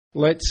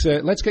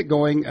Let's get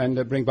going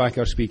and bring back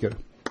our speaker.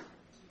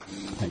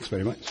 Thanks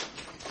very much.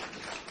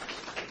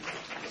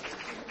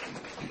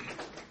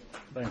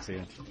 Thanks,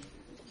 Ian.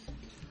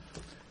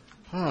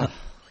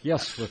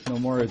 Yes, with no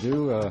more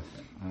ado.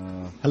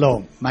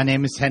 Hello, my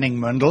name is Henning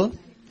Mundel.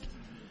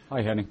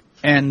 Hi, Henning.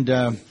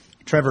 And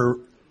Trevor,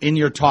 in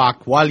your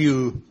talk, while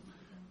you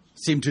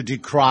seem to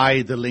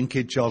decry the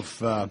linkage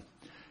of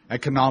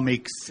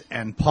economics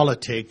and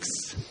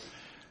politics,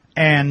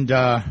 and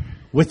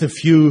with a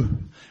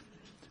few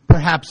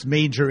perhaps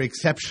major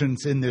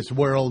exceptions in this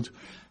world,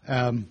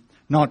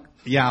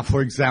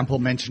 for example,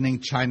 mentioning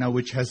China,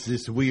 which has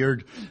this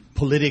weird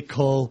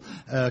political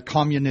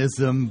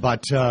communism,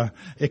 but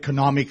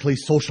economically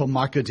social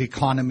market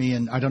economy,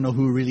 and I don't know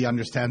who really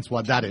understands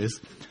what that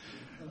is.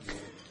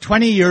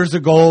 20 years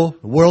ago,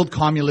 world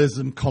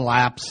communism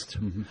collapsed.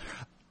 Mm-hmm.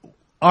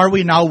 Are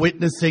we now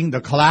witnessing the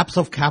collapse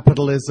of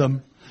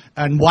capitalism?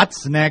 And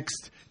what's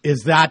next?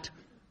 Is that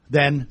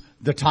then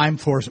the time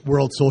for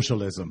world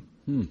socialism?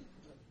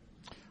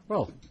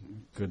 Well,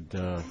 good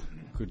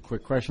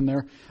quick question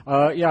there.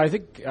 I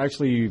think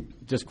actually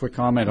just quick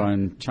comment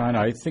on China.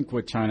 I think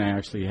what China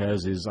actually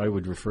has is I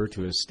would refer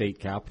to as state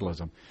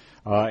capitalism.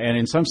 And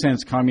in some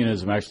sense,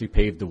 communism actually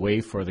paved the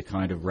way for the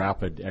kind of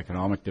rapid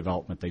economic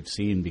development they've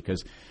seen,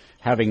 because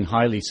having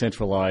highly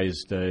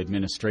centralized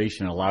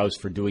administration allows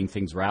for doing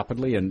things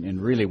rapidly. And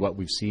really what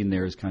we've seen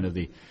there is kind of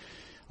the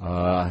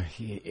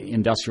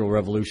industrial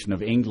revolution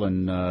of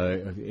England,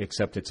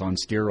 except it's on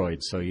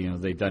steroids. So,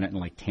 they've done it in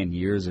like 10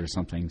 years or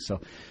something.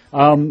 So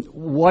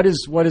what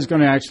is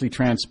going to actually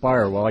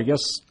transpire? Well, I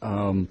guess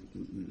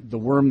the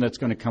worm that's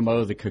going to come out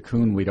of the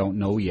cocoon, we don't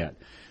know yet.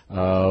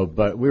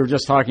 But we were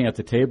just talking at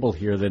the table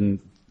here that in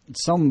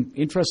some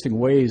interesting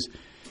ways,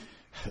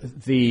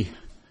 the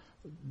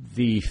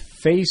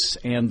face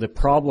and the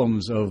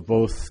problems of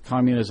both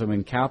communism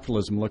and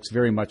capitalism looks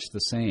very much the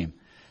same.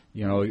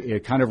 A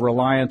kind of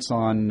reliance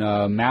on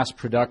mass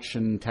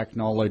production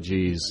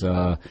technologies,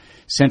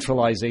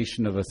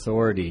 centralization of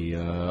authority,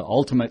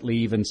 ultimately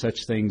even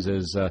such things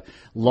as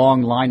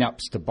long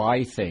lineups to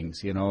buy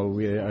things. I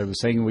was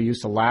saying we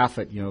used to laugh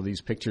at,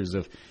 these pictures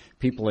of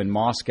people in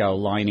Moscow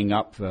lining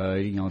up,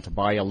 to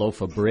buy a loaf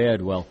of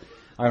bread. Well,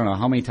 I don't know,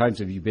 how many times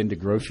have you been to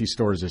grocery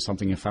stores or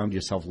something and found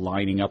yourself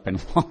lining up in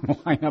long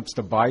lineups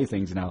to buy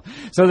things now?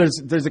 So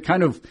there's a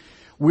kind of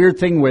weird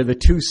thing where the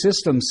two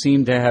systems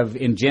seem to have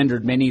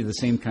engendered many of the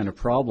same kind of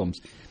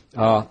problems.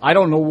 I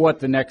don't know what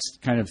the next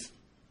kind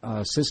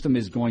of system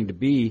is going to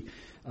be.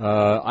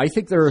 I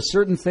think there are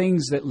certain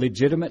things that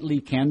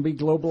legitimately can be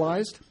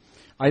globalized.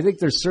 I think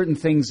there's certain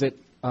things that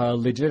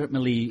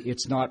legitimately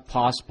it's not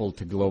possible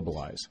to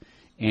globalize.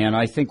 And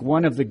I think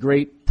one of the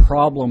great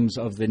problems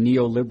of the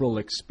neoliberal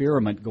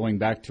experiment, going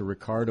back to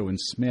Ricardo and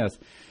Smith,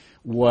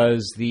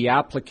 was the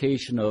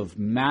application of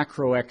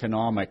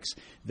macroeconomics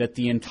that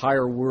the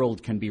entire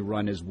world can be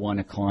run as one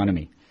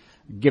economy.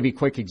 I'll give you a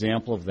quick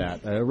example of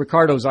that.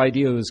 Ricardo's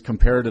idea is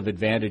comparative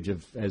advantage,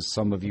 as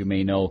some of you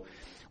may know,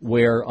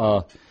 where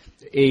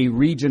a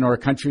region or a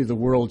country of the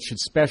world should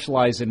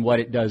specialize in what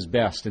it does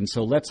best. And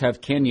so let's have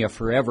Kenya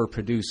forever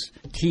produce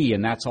tea,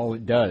 and that's all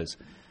it does.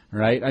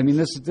 Right? I mean,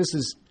 this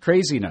is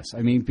craziness.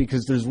 I mean,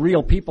 because there's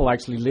real people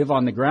actually live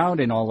on the ground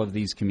in all of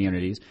these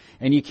communities,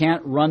 and you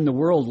can't run the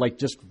world like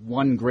just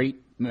one great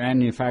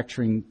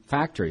manufacturing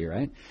factory,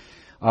 right?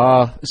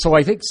 So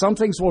I think some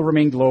things will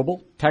remain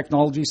global,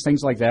 technologies,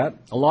 things like that.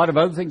 A lot of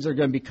other things are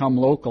going to become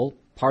local.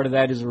 Part of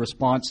that is a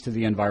response to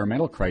the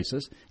environmental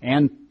crisis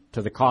and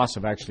to the cost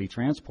of actually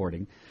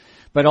transporting.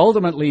 But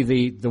ultimately,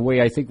 the way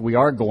I think we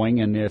are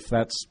going, and if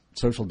that's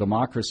social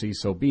democracy,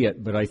 so be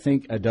it, but I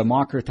think a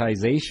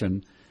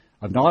democratization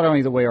of not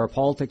only the way our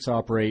politics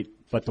operate,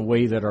 but the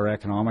way that our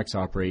economics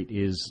operate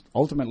is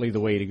ultimately the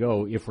way to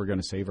go if we're going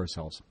to save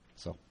ourselves.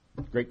 So,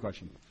 great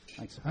question.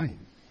 Thanks. Hi.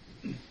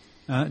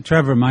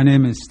 Trevor, my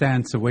name is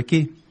Stan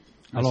Sawicki.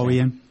 Hello,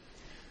 Ian.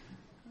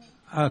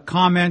 A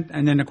comment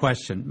and then a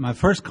question. My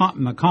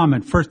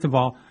comment, first of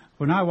all,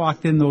 when I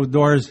walked in those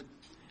doors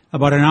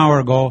about an hour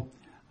ago,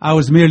 I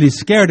was merely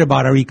scared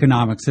about our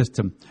economic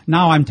system.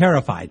 Now I'm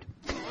terrified.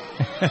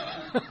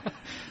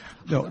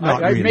 No, I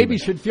really, maybe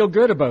should feel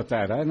good about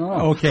that. I don't know.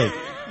 Okay.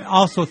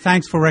 Also,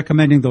 thanks for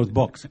recommending those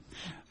books.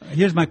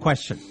 Here's my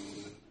question.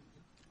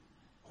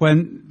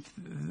 When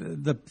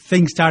the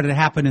things started to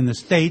happen in the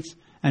States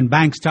and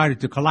banks started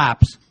to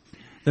collapse,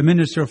 the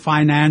Minister of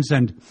Finance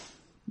and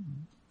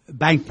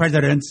bank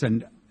presidents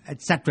and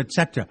et cetera,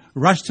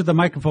 rushed to the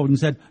microphone and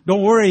said,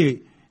 don't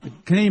worry,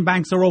 Canadian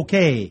banks are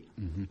okay.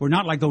 Mm-hmm. We're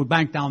not like those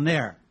banks down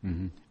there.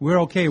 Mm-hmm.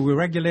 We're okay. We're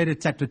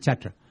regulated, et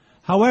cetera.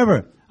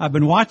 However, I've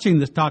been watching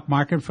the stock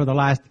market for the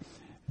last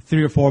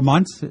 3 or 4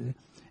 months,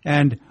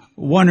 and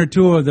 1 or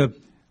 2 of the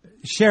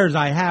shares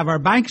I have are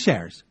bank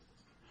shares.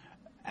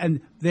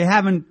 And they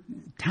haven't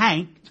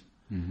tanked,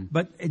 mm-hmm.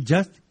 but it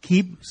just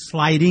keep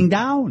sliding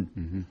down.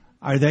 Mm-hmm.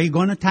 Are they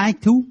going to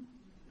tank too?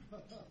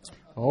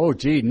 Oh,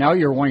 gee, now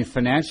you're wanting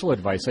financial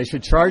advice. I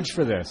should charge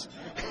for this.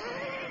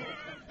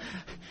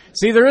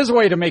 See, there is a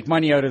way to make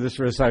money out of this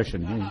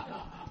recession.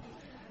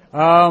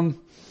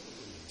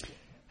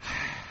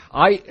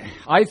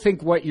 I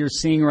think what you're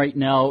seeing right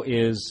now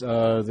is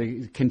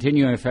the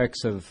continuing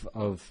effects of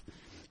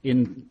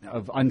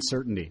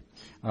uncertainty.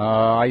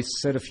 I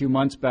said a few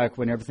months back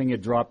when everything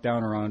had dropped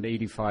down around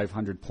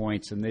 8,500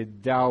 points, and the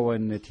Dow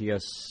and the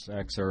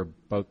TSX are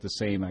about the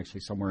same,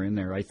 actually somewhere in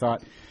there. I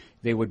thought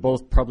they would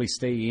both probably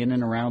stay in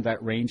and around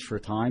that range for a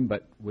time,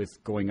 but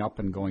with going up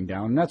and going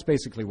down, and that's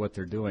basically what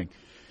they're doing.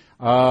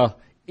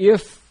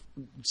 If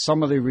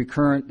some of the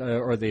recurrent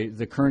or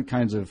the current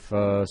kinds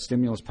of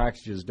stimulus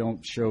packages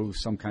don't show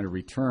some kind of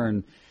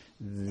return,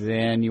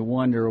 then you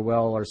wonder,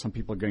 well, are some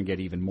people going to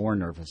get even more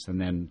nervous, and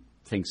then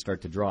things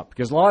start to drop?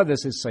 Because a lot of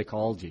this is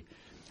psychology.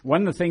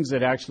 One of the things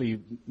that actually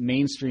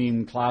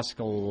mainstream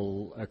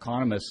classical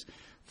economists,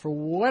 for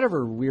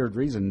whatever weird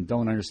reason,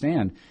 don't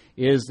understand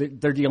is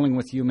that they're dealing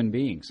with human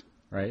beings,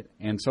 right?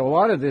 And so a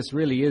lot of this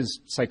really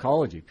is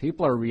psychology.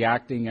 People are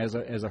reacting as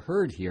a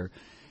herd here.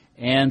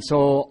 And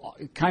so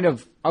kind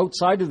of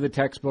outside of the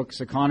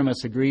textbooks,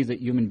 economists agree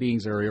that human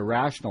beings are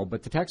irrational,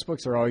 but the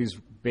textbooks are always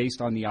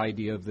based on the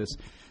idea of this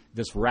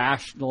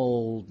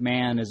rational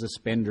man as a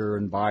spender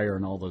and buyer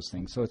and all those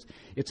things. So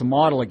it's a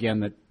model,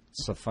 again, that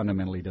so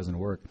fundamentally doesn't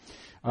work.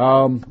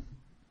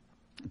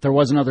 There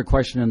was another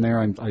question in there.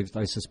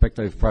 I suspect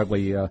I've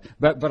probably...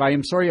 but I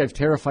am sorry I've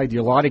terrified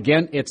you a lot.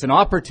 Again, it's an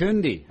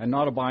opportunity and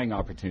not a buying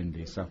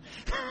opportunity. So.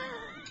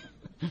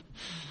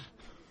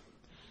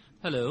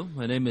 Hello,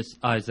 my name is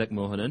Isaac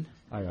Mohanan.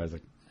 Hi,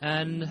 Isaac.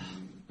 And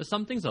there's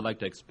some things I'd like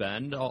to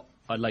expand, or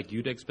I'd like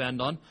you to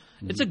expand on.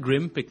 Mm-hmm. It's a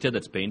grim picture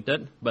that's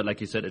painted, but like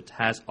you said, it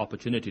has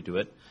opportunity to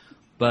it.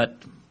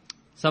 But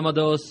some of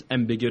those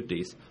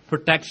ambiguities,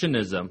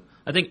 protectionism,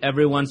 I think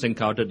everyone's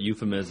encountered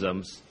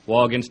euphemisms.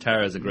 War against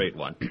terror is a great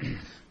one.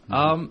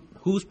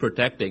 Who's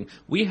protecting?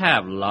 We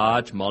have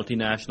large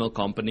multinational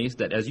companies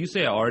that, as you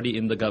say, are already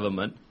in the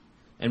government,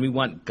 and we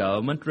want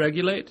government to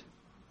regulate.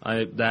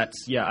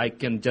 I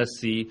can just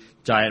see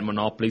giant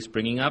monopolies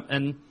springing up,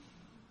 and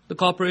the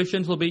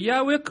corporations will be,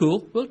 yeah, we're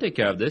cool. We'll take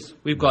care of this.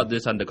 We've got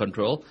this under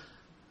control.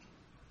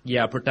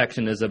 Yeah,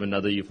 protectionism,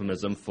 another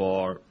euphemism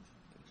for,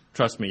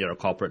 trust me, you're a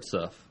corporate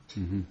serf.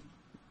 Mm-hmm.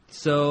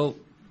 So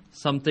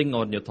something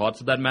on your thoughts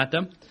of that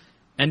matter.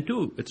 And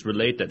two, it's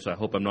related, so I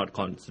hope I'm not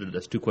considered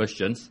as two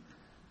questions.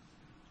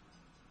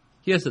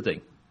 Here's the thing.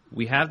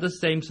 We have the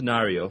same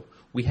scenario.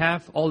 We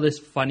have all this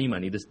funny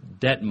money, this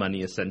debt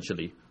money,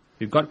 essentially.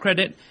 We've got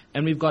credit,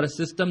 and we've got a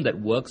system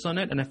that works on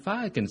it. And as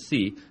far as I can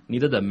see,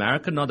 neither the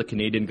American nor the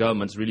Canadian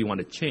governments really want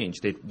to change.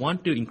 They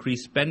want to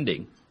increase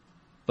spending.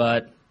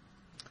 But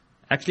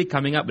actually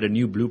coming up with a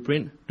new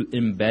blueprint to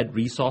embed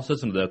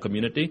resources into the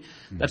community,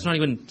 that's not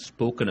even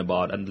spoken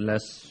about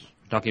unless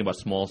we're talking about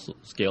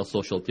small-scale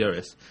social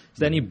theorists. Is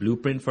there any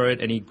blueprint for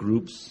it, any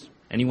groups,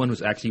 anyone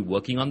who's actually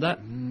working on that?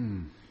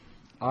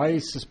 I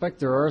suspect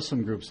there are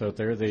some groups out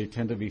there. They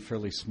tend to be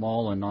fairly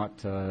small and not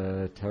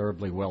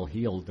terribly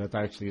well-heeled. That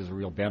actually is a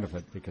real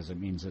benefit because it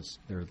means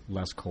they're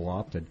less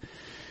co-opted.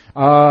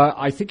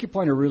 I think you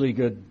point a really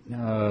good,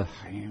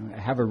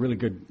 have a really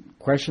good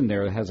question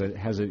there that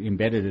has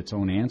embedded its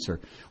own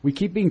answer. We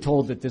keep being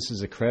told that this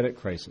is a credit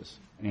crisis,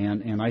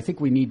 and I think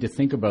we need to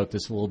think about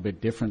this a little bit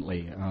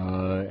differently.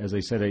 As I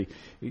said,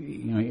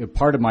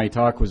 part of my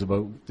talk was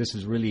about this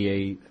is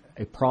really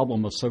a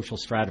problem of social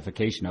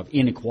stratification, of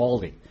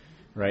inequality.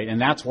 Right,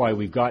 and that's why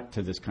we've got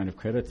to this kind of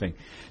credit thing.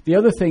 The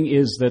other thing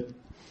is that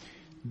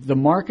the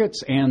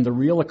markets and the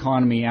real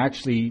economy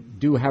actually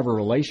do have a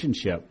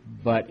relationship,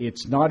 but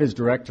it's not as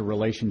direct a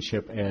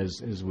relationship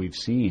as we've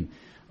seen.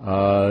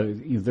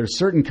 There's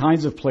certain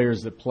kinds of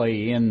players that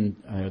play in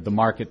the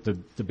market,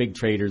 the big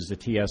traders, the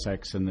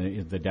TSX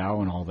and the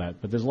Dow and all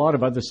that, but there's a lot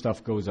of other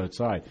stuff goes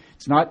outside.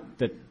 It's not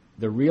that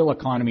the real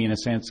economy, in a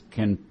sense,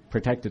 can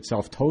protect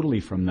itself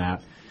totally from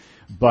that,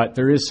 but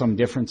there is some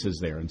differences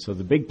there. And so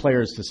the big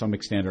players, to some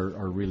extent,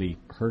 are really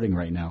hurting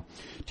right now.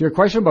 To your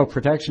question about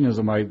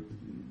protectionism,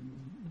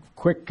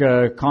 quick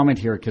comment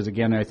here, because,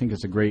 again, I think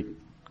it's a great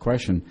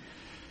question.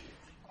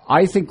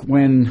 I think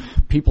when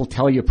people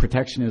tell you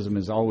protectionism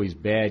is always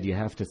bad, you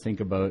have to think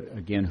about,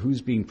 again,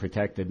 who's being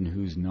protected and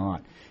who's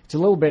not. It's a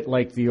little bit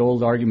like the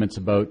old arguments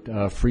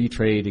about free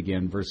trade,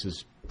 again,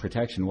 versus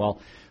protection.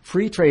 Well,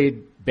 free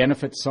trade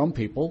benefits some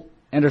people,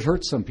 and it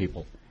hurts some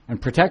people.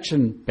 And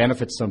protection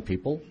benefits some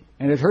people,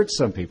 and it hurts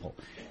some people.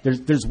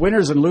 There's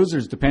winners and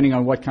losers depending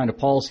on what kind of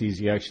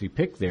policies you actually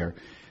pick there.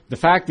 The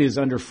fact is,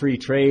 under free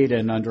trade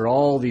and under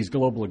all these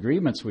global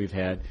agreements we've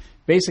had,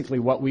 basically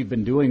what we've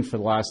been doing for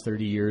the last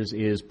 30 years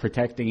is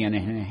protecting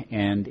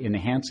and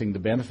enhancing the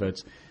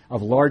benefits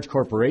of large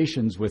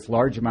corporations with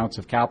large amounts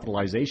of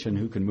capitalization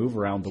who can move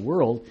around the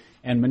world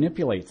and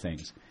manipulate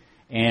things.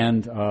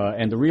 And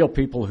the real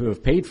people who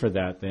have paid for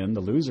that, then, the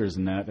losers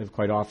in that, have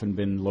quite often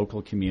been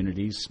local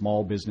communities,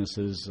 small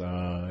businesses,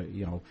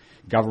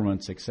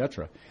 governments,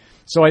 etc.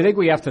 So I think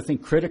we have to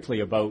think critically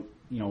about,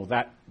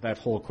 that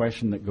whole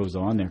question that goes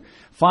on there.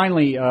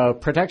 Finally,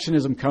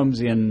 protectionism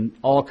comes in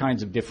all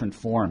kinds of different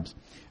forms.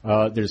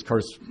 There's, of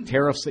course,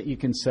 tariffs that you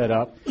can set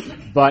up,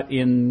 but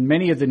in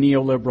many of the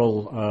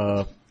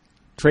neoliberal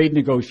trade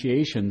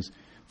negotiations,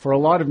 For a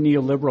lot of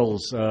neoliberals,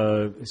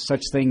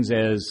 such things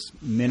as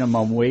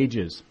minimum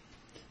wages,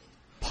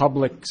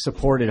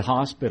 public-supported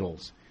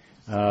hospitals,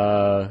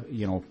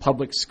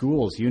 public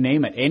schools, you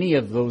name it, any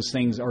of those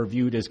things are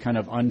viewed as kind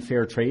of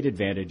unfair trade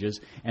advantages,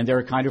 and they're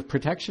a kind of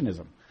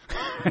protectionism,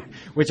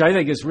 which I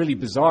think is really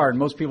bizarre, and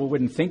most people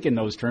wouldn't think in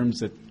those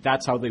terms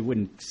that's how they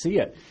wouldn't see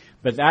it.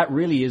 But that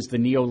really is the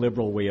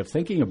neoliberal way of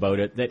thinking about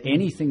it, that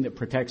anything that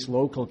protects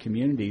local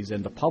communities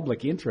and the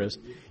public interest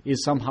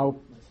is somehow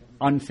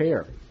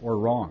unfair or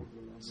wrong.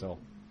 So,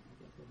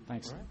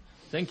 thanks.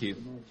 Thank you.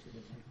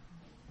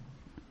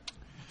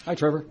 Hi,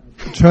 Trevor.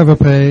 Trevor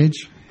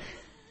Page.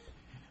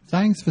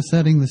 Thanks for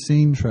setting the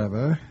scene,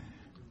 Trevor.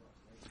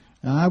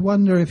 Now, I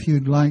wonder if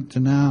you'd like to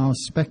now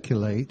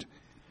speculate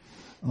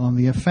on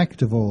the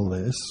effect of all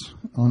this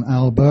on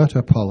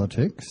Alberta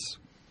politics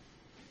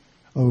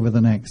over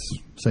the next,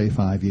 say,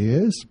 5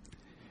 years,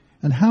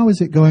 and how is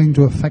it going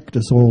to affect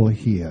us all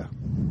here?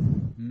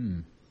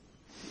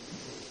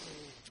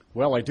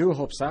 Well, I do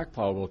hope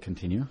Sackpaw will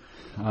continue.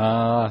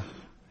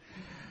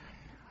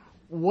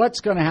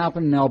 What's going to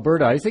happen in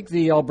Alberta? I think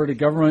the Alberta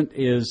government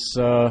is,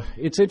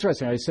 it's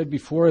interesting. I said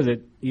before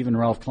that even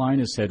Ralph Klein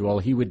has said, well,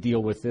 he would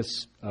deal with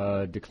this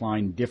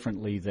decline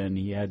differently than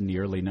he had in the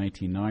early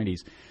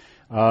 1990s.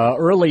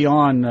 Early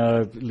on,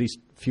 at least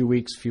a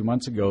few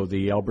months ago,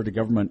 the Alberta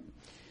government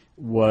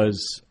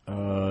was,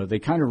 they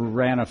kind of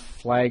ran a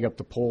flag up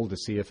the pole to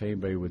see if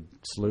anybody would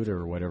salute her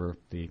or whatever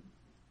the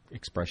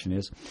expression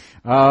is.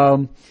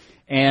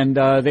 And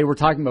they were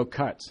talking about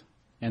cuts.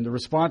 And the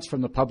response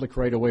from the public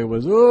right away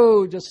was,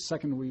 oh, just a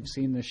second, we've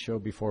seen this show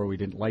before, we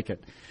didn't like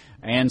it.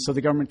 And so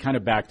the government kind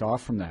of backed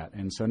off from that.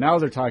 And so now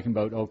they're talking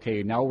about,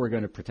 okay, now we're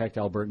going to protect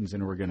Albertans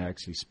and we're going to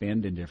actually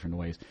spend in different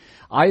ways.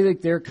 I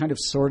think they're kind of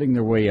sorting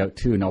their way out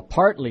too. Now,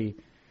 partly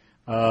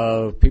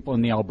people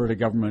in the Alberta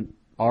government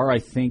are, I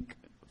think,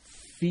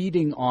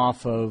 feeding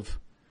off of,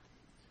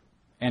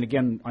 and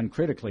again,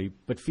 uncritically,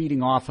 but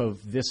feeding off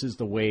of this is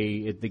the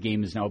way the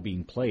game is now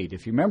being played.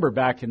 If you remember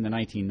back in the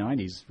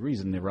 1990s, the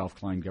reason the Ralph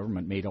Klein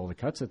government made all the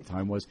cuts at the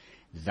time was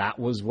that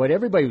was what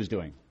everybody was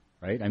doing,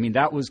 right? I mean,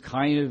 that was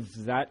kind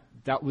of, that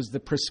was the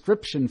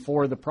prescription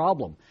for the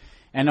problem.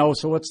 And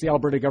so what's the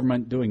Alberta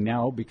government doing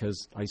now?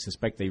 Because I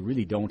suspect they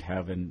really don't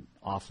have an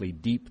awfully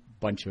deep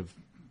bunch of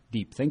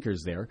deep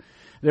thinkers there.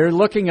 They're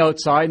looking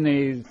outside and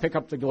they pick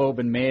up the Globe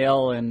and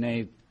Mail and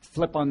they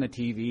flip on the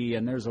TV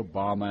and there's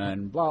Obama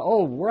and blah.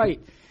 Oh,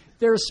 right.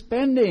 They're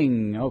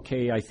spending.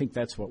 Okay, I think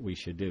that's what we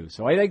should do.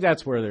 So I think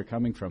that's where they're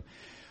coming from.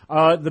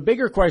 The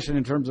bigger question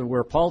in terms of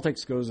where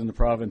politics goes in the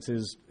province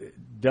is,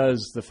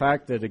 does the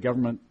fact that a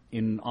government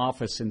in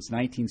office since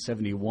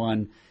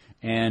 1971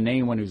 and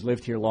anyone who's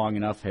lived here long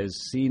enough has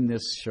seen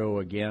this show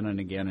again and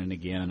again and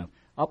again of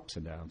ups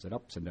and downs and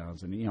ups and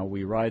downs, and,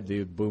 we ride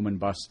the boom and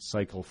bust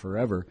cycle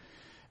forever.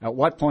 At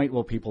what point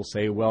will people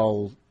say,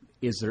 well,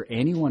 is there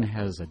anyone who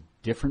has a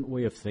different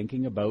way of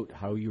thinking about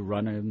how you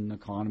run an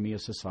economy, a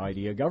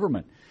society, a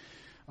government?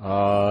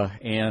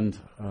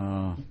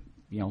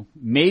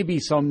 Maybe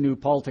some new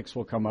politics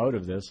will come out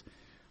of this.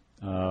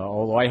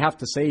 Although I have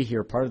to say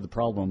here, part of the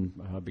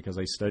problem, because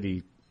I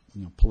study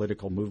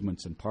political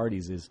movements and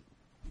parties, is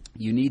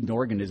you need an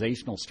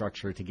organizational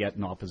structure to get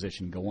an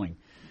opposition going.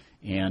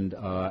 And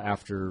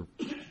after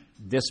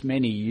this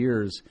many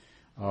years,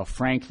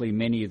 frankly,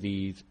 many of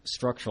the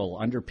structural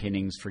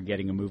underpinnings for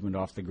getting a movement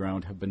off the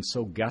ground have been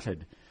so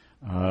gutted.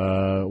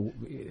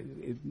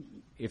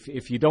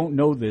 If you don't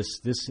know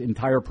this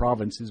entire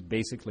province is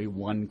basically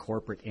one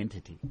corporate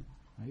entity.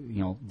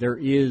 There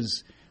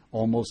is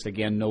almost,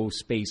 again, no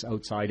space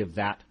outside of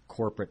that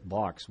corporate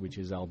box, which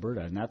is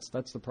Alberta, and that's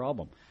the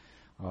problem.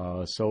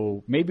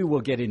 So maybe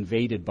we'll get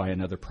invaded by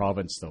another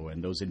province, though,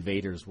 and those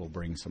invaders will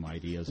bring some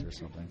ideas or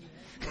something.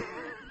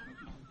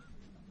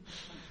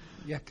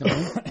 Yeah, come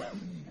on.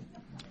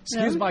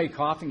 Excuse my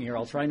coughing here.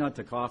 I'll try not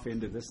to cough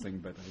into this thing,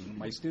 but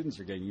my students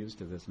are getting used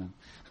to this now.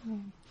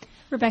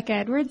 Rebecca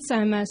Edwards.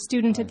 I'm a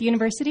student at the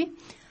university.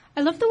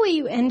 I love the way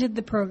you ended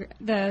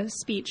the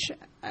speech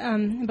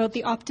about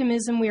the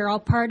optimism. We are all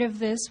part of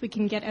this. We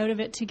can get out of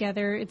it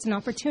together. It's an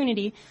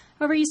opportunity.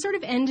 However, you sort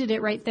of ended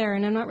it right there,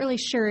 and I'm not really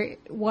sure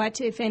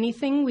what, if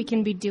anything, we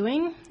can be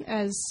doing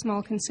as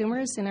small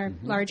consumers in our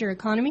larger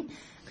economy.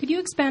 Could you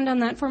expand on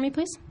that for me,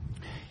 please?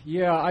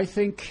 Yeah, I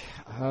think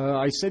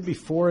I said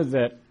before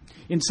that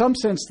in some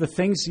sense the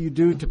things you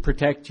do to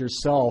protect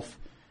yourself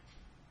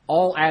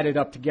all added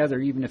up together,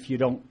 even if you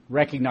don't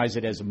recognize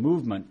it as a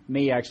movement,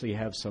 may actually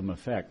have some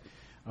effect.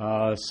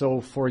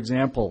 So, for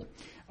example,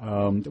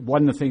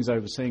 one of the things I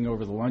was saying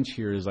over the lunch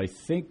here is I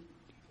think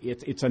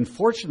it's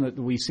unfortunate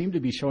that we seem to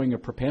be showing a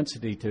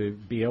propensity to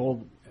be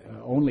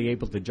only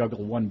able to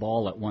juggle one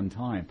ball at one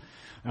time.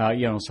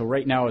 So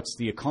right now it's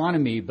the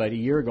economy, but a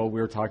year ago we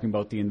were talking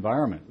about the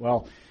environment.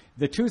 Well,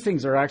 the two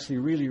things are actually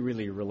really,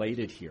 really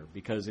related here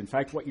because, in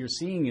fact, what you're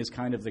seeing is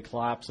kind of the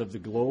collapse of the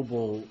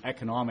global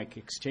economic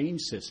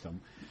exchange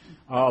system.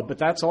 But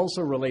that's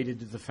also related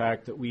to the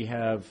fact that we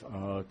have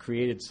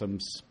created some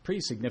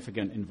pretty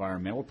significant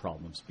environmental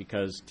problems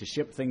because to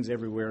ship things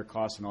everywhere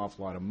costs an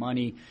awful lot of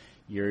money.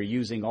 You're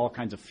using all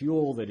kinds of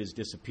fuel that is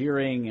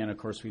disappearing, and of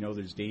course we know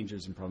there's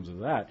dangers and problems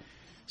with that.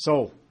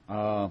 So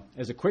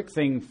as a quick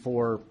thing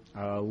for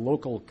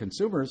local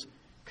consumers,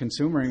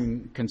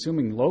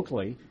 consuming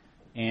locally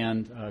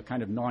and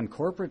kind of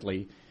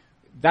non-corporately,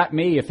 that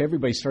may, if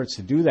everybody starts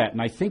to do that,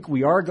 and I think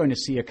we are going to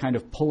see a kind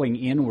of pulling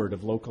inward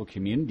of local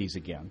communities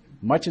again,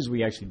 much as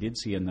we actually did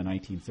see in the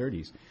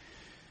 1930s,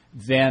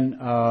 then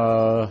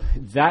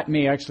that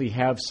may actually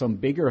have some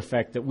bigger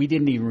effect that we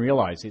didn't even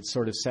realize. It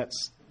sort of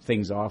sets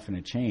things off in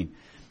a chain.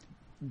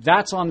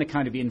 That's on the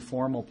kind of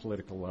informal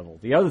political level.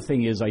 The other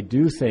thing is I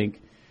do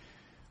think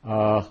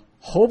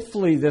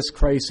hopefully this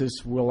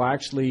crisis will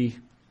actually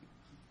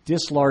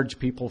dislodge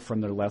people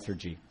from their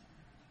lethargy.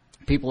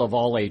 People of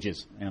all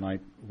ages, and I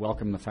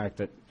welcome the fact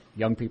that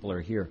young people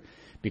are here,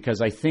 because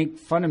I think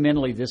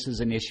fundamentally this is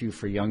an issue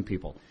for young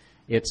people.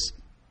 It's,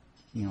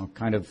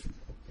 kind of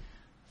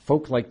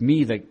folk like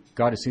me that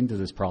got us into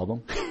this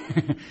problem.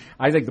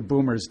 I think the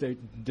boomers, they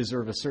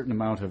deserve a certain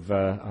amount of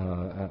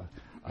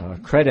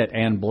credit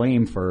and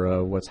blame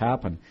for what's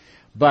happened.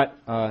 But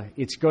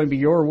it's going to be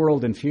your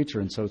world and future,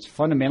 and so it's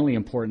fundamentally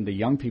important that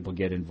young people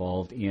get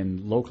involved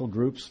in local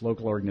groups,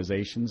 local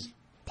organizations,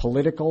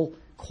 political,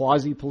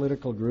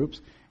 quasi-political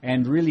groups,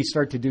 and really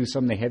start to do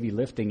some of the heavy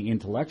lifting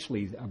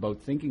intellectually about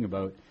thinking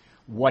about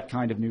what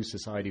kind of new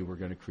society we're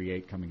going to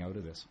create coming out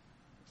of this.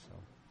 So,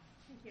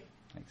 thank you.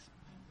 Thanks.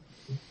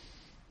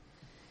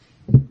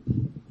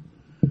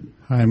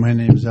 Hi, my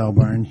name is Al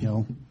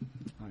Barnhill.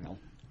 Hi,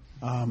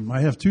 Al.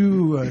 I have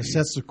two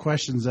sets of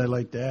questions I'd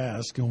like to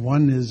ask, and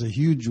one is a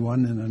huge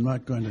one, and I'm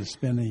not going to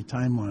spend any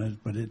time on it,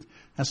 but it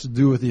has to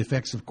do with the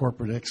effects of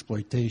corporate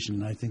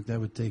exploitation. I think that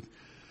would take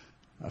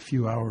a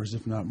few hours,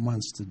 if not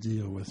months, to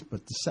deal with.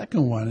 But the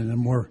second one, and a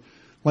more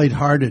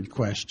lighthearted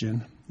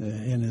question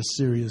in a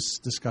serious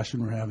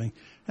discussion we're having,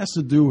 has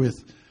to do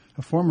with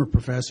a former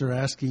professor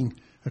asking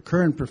a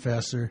current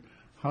professor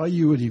how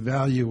you would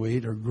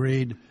evaluate or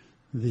grade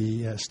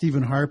the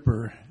Stephen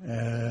Harper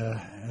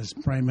as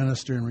Prime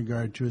Minister in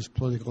regard to his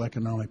political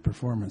economic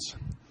performance.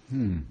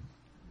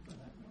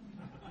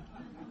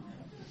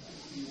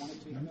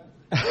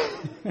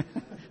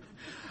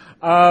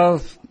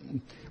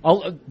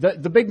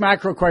 The big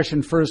macro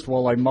question first,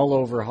 while I mull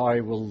over how I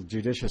will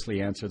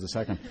judiciously answer the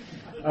second.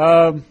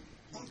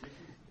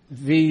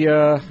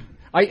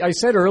 I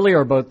said earlier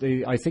about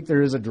I think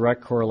there is a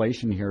direct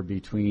correlation here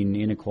between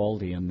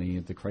inequality and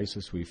the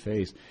crisis we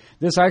face.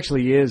 This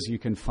actually is, you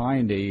can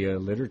find a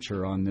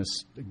literature on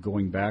this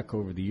going back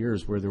over the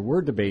years where there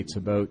were debates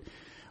about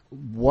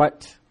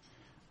what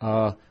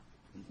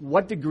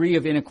degree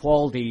of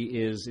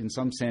inequality is, in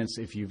some sense,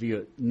 if you view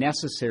it,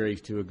 necessary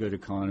to a good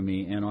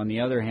economy, and on the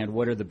other hand,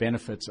 what are the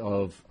benefits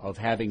of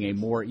having a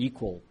more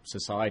equal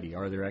society?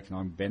 Are there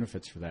economic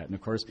benefits for that? And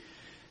of course,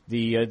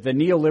 the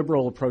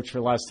neoliberal approach for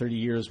the last 30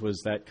 years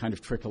was that kind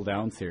of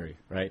trickle-down theory,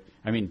 right?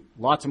 I mean,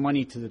 lots of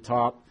money to the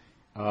top,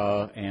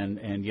 and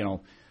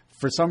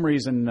for some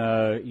reason,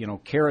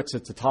 carrots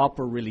at the top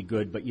are really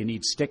good, but you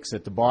need sticks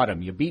at the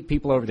bottom. You beat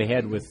people over the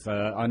head with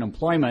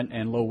unemployment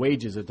and low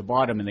wages at the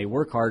bottom, and they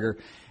work harder.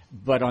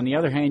 But on the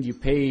other hand, you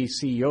pay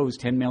CEOs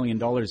 $10 million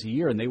a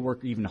year, and they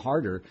work even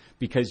harder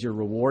because you're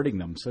rewarding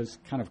them. So it's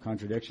kind of a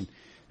contradiction.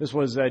 This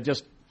was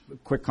just a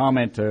quick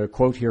comment, a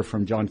quote here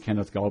from John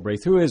Kenneth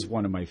Galbraith, who is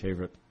one of my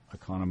favorite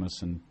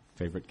economists and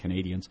favorite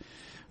Canadians.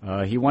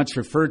 He once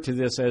referred to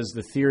this as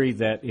the theory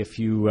that if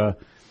you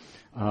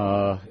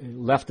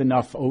left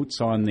enough oats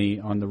on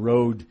the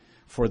road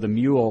for the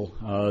mule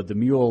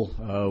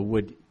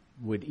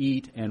would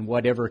eat, and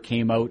whatever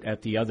came out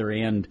at the other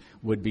end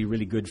would be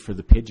really good for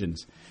the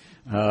pigeons.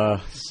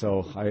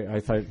 So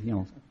I thought,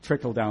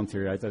 trickle down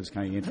theory, I thought it was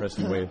kind of an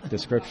interesting way of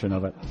description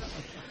of it.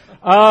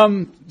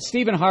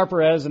 Stephen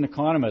Harper as an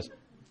economist.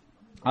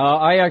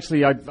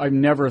 I've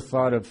never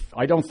thought of,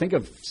 I don't think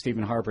of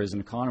Stephen Harper as an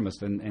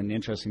economist, and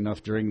interesting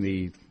enough,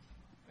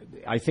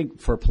 I think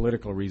for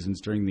political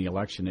reasons during the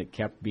election, it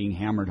kept being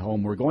hammered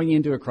home. We're going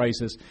into a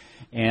crisis,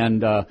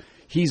 and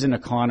he's an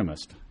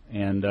economist.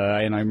 And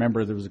I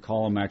remember there was a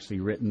column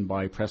actually written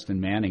by Preston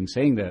Manning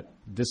saying that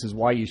this is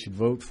why you should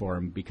vote for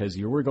him, because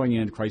you were going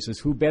into a crisis.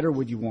 Who better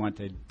would you want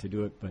to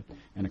do it but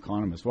an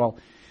economist? Well,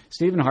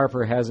 Stephen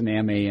Harper has an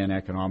MA in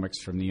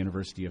economics from the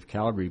University of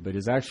Calgary, but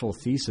his actual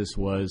thesis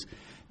was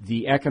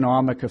the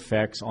economic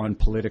effects on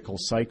political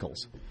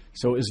cycles.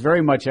 So it was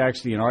very much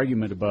actually an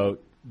argument about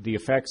the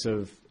effects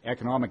of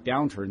economic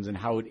downturns and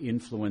how it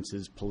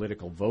influences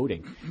political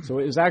voting. So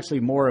it was actually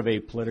more of a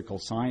political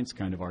science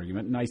kind of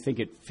argument, and I think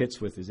it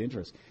fits with his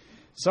interest.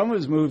 Some of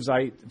his moves,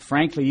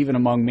 frankly, even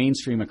among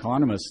mainstream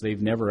economists,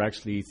 they've never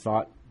actually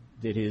thought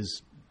that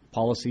his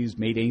policies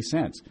made any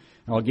sense.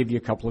 And I'll give you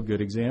a couple of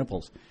good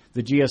examples.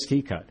 The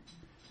GST cut.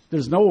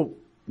 There's no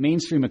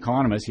mainstream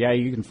economist,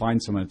 you can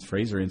find someone at the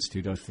Fraser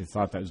Institute if they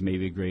thought that was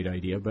maybe a great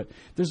idea, but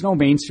there's no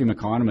mainstream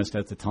economist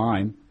at the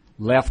time,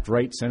 left,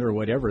 right, center,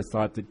 whatever,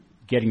 thought that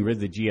getting rid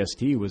of the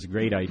GST was a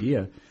great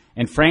idea.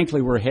 And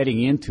frankly, we're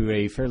heading into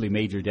a fairly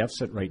major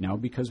deficit right now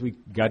because we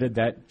gutted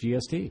that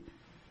GST.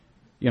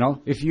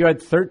 If you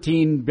had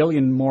 $13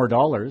 billion more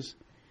dollars,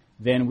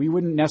 then we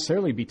wouldn't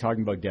necessarily be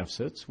talking about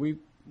deficits. We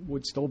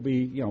would still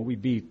be,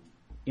 we'd be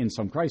in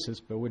some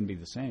crisis, but it wouldn't be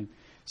the same.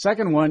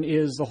 Second one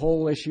is the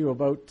whole issue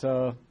about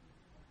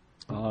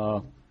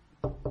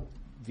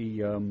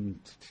the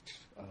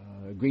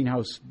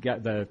greenhouse,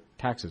 the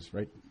taxes,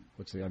 right?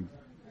 What's the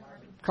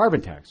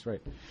carbon tax,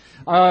 right?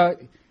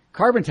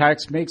 Carbon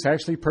tax makes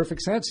actually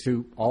perfect sense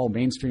to all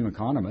mainstream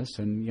economists,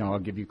 and I'll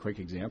give you a quick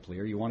example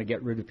here. You want to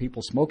get rid of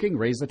people smoking,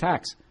 raise the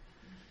tax.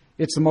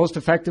 It's the most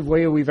effective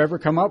way we've ever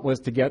come up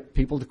with to get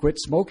people to quit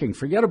smoking.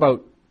 Forget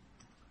about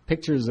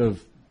pictures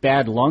of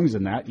bad lungs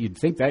and that. You'd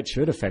think that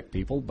should affect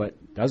people, but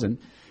it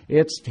doesn't.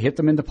 It's to hit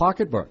them in the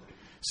pocketbook.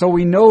 So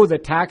we know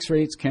that tax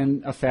rates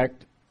can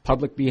affect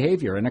public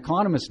behavior, and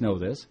economists know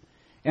this.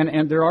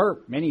 And there are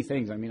many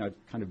things. I mean, I've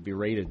kind of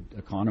berated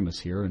economists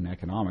here in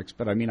economics,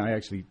 but I mean, I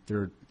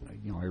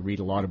read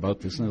a lot about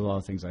this, and there are a lot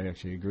of things I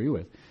actually agree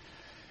with.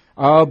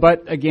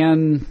 But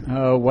again,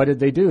 what did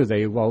they do?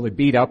 They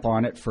beat up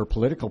on it for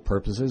political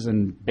purposes,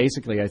 and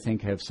basically, I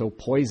think, have so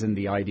poisoned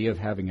the idea of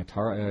having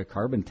a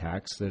carbon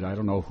tax that I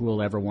don't know who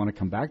will ever want to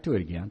come back to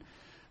it again.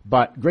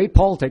 But great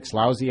politics,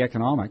 lousy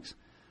economics,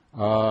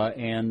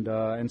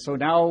 and so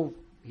now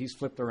he's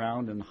flipped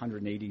around in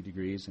 180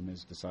 degrees and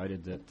has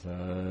decided that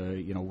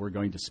we're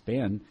going to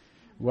spin.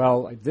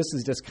 Well, this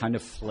is just kind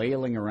of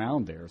flailing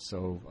around there.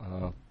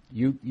 So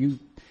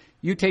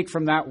you take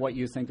from that what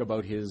you think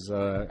about his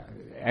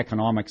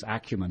economics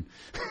acumen.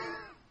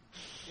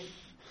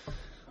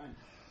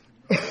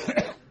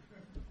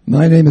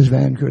 My name is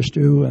Van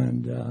Christou,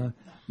 and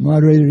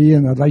moderator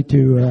Ian, I'd like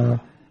to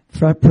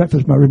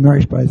preface my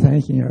remarks by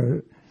thanking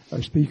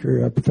our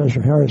speaker,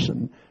 Professor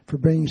Harrison, for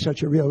bringing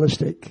such a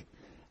realistic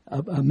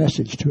a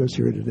message to us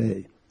here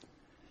today.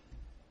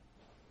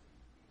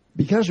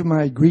 Because of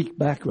my Greek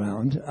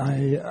background,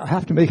 I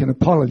have to make an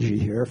apology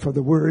here for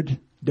the word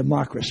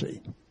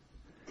democracy.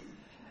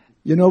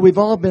 We've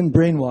all been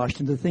brainwashed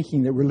into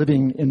thinking that we're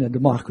living in a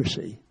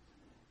democracy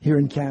here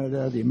in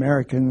Canada, the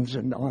Americans,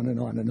 and on and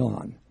on and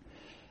on.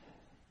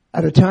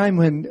 At a time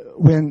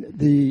when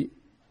the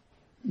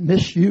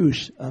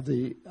misuse of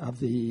the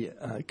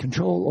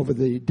control over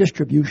the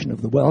distribution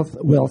of the wealth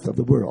of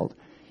the world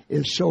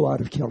is so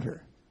out of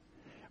kilter,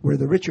 where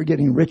the rich are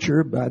getting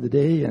richer by the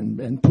day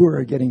and poor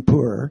are getting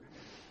poorer,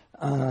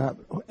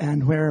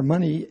 and where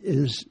money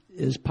is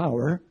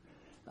power,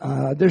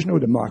 there's no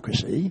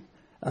democracy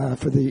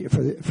for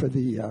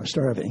the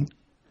starving,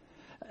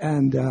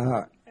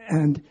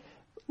 and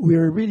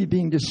we're really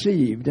being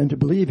deceived into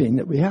believing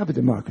that we have a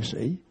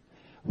democracy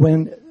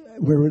when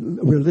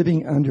we're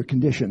living under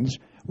conditions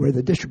where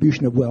the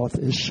distribution of wealth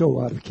is so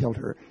out of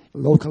kilter,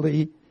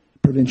 locally,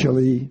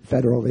 provincially,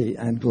 federally,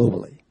 and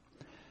globally.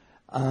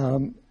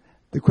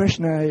 The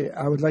question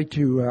I would like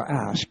to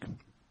ask,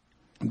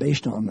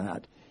 based on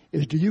that,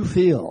 is do you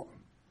feel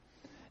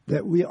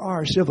that we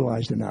are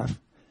civilized enough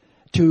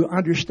to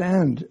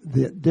understand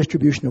the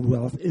distribution of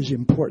wealth is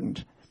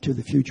important to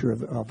the future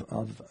of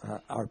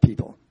our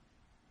people?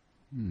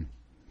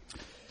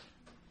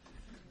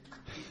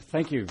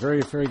 Thank you.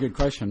 Very, very good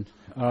question.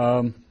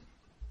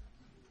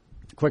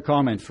 Quick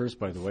comment first,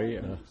 by the way.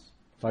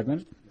 5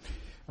 minutes?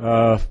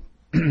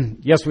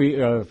 Yes,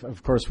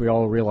 of course, we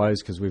all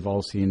realize, because we've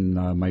all seen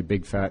My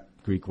Big Fat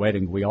Greek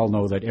Wedding, we all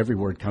know that every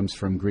word comes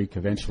from Greek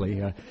eventually.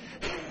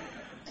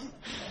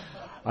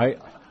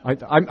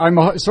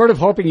 I'm sort of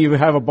hoping you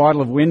have a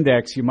bottle of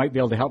Windex. You might be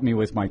able to help me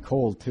with my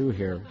cold, too,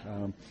 here,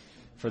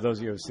 for those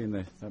of you who have seen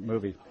that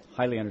movie.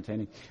 Highly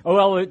entertaining. Oh,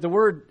 well, the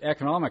word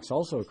economics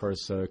also, of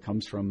course,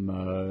 comes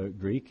from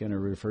Greek, and it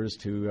refers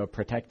to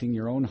protecting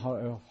your own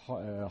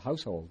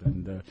household.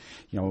 And,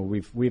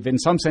 we've in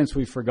some sense,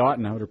 we've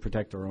forgotten how to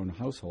protect our own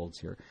households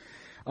here.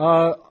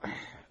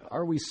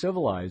 Are we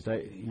civilized?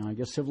 I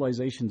guess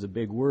civilization's a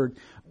big word.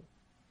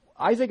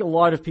 I think a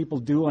lot of people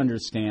do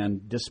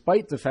understand,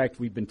 despite the fact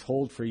we've been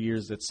told for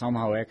years that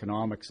somehow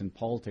economics and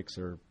politics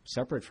are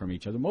separate from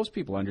each other. Most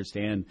people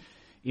understand,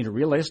 in a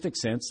realistic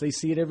sense, they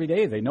see it every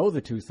day. They know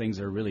the two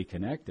things are really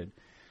connected.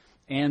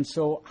 And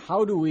so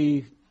how do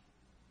we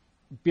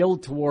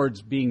build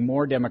towards being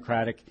more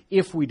democratic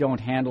if we don't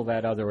handle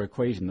that other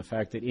equation, the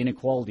fact that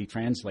inequality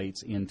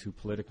translates into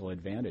political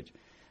advantage?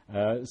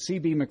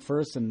 C.B.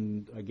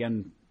 Macpherson,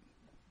 again,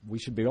 we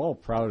should be all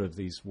proud of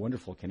these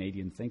wonderful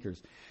Canadian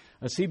thinkers.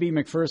 C.B.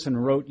 Macpherson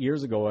wrote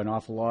years ago an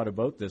awful lot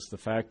about this, the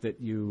fact that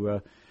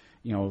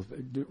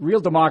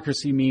real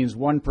democracy means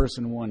one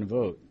person, one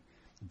vote.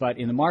 But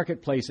in the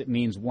marketplace, it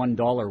means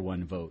 $1,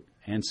 one vote.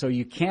 And so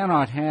you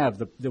cannot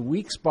have the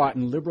weak spot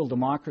in liberal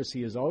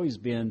democracy has always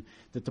been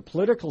that the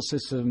political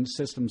system is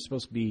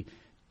supposed to be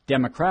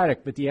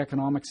democratic, but the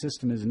economic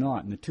system is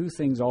not. And the two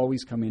things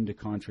always come into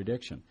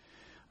contradiction.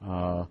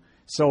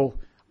 So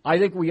I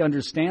think we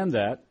understand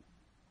that.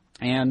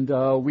 And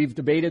we've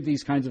debated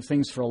these kinds of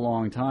things for a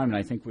long time, and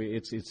I think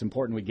it's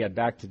important we get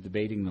back to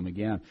debating them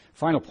again.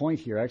 Final point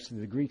here,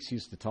 actually, the Greeks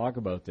used to talk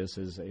about this,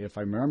 is, if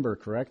I remember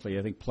correctly,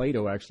 I think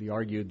Plato actually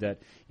argued that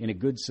in a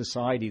good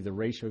society, the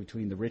ratio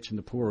between the rich and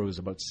the poor was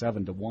about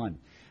 7 to 1.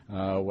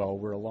 Well,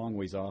 we're a long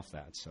ways off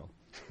that, so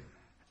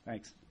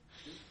thanks.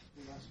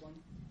 The last one?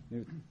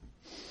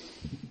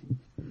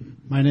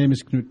 My name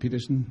is Knut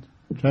Peterson.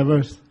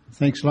 Trevor,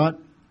 thanks a lot.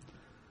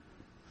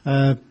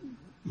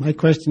 My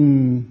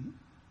question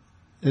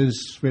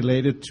is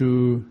related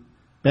to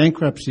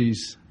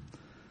bankruptcies.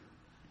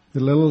 The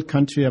little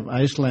country of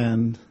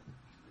Iceland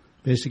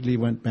basically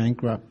went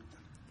bankrupt.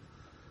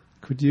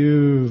 Could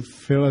you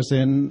fill us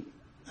in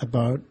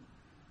about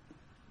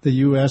the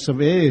US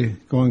of A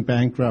going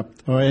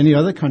bankrupt, or any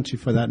other country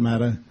for that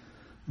matter?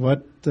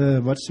 What's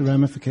the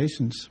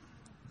ramifications?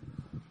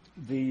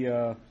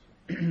 The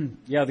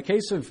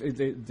case of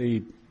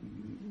the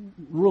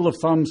rule of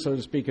thumb, so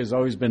to speak, has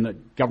always been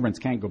that governments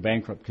can't go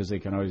bankrupt because they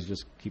can always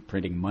just keep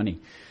printing money.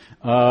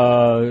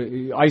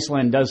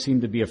 Iceland does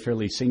seem to be a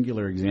fairly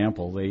singular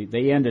example.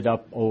 They ended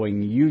up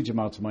owing huge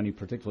amounts of money,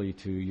 particularly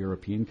to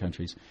European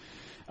countries.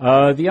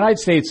 The United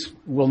States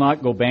will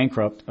not go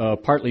bankrupt,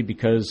 partly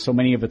because so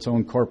many of its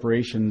own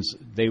corporations,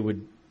 they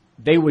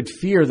would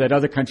fear that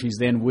other countries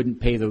then wouldn't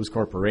pay those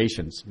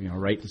corporations,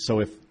 right? So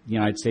if the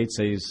United States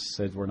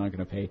says we're not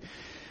going to pay.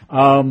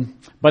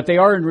 But they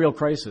are in real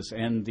crisis,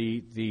 and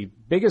the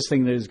biggest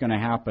thing that is going to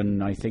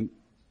happen, I think,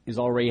 is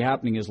already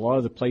happening, is a lot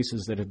of the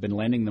places that have been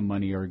lending the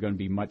money are going to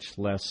be much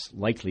less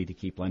likely to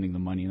keep lending the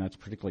money, and that's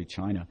particularly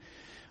China.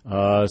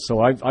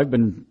 So I've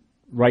been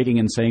writing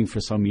and saying for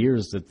some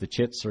years that the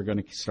chits are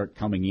going to start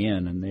coming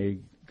in, and they're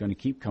going to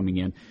keep coming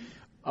in.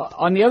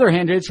 On the other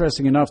hand,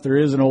 interesting enough, there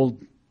is an old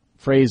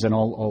phrase, and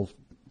I'll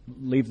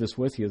leave this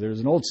with you. There's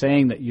an old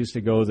saying that used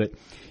to go that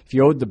if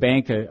you owed the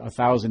bank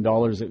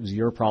 $1,000, it was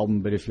your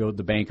problem, but if you owed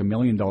the bank $1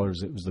 million,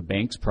 it was the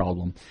bank's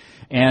problem.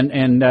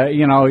 And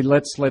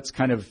let's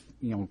kind of,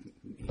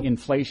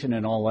 inflation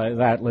and all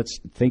that, let's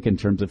think in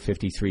terms of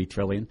 53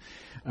 trillion.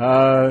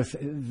 A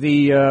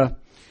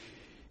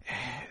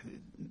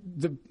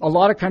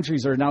lot of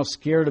countries are now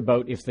scared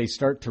about if they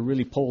start to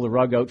really pull the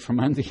rug out from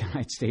under the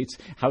United States,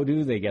 how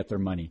do they get their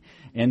money?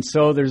 And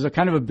so there's a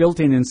kind of a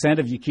built-in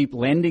incentive. You keep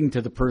lending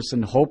to the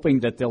person,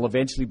 hoping that they'll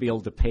eventually be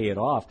able to pay it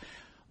off.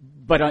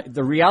 But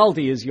the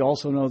reality is you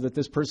also know that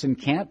this person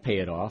can't pay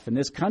it off, and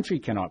this country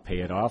cannot pay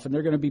it off, and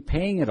they're going to be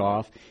paying it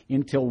off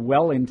until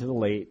well into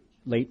the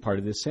late part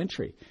of this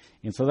century.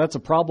 And so that's a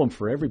problem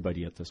for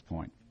everybody at this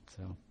point.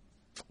 So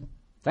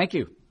thank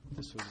you.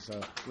 This was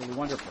really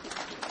wonderful.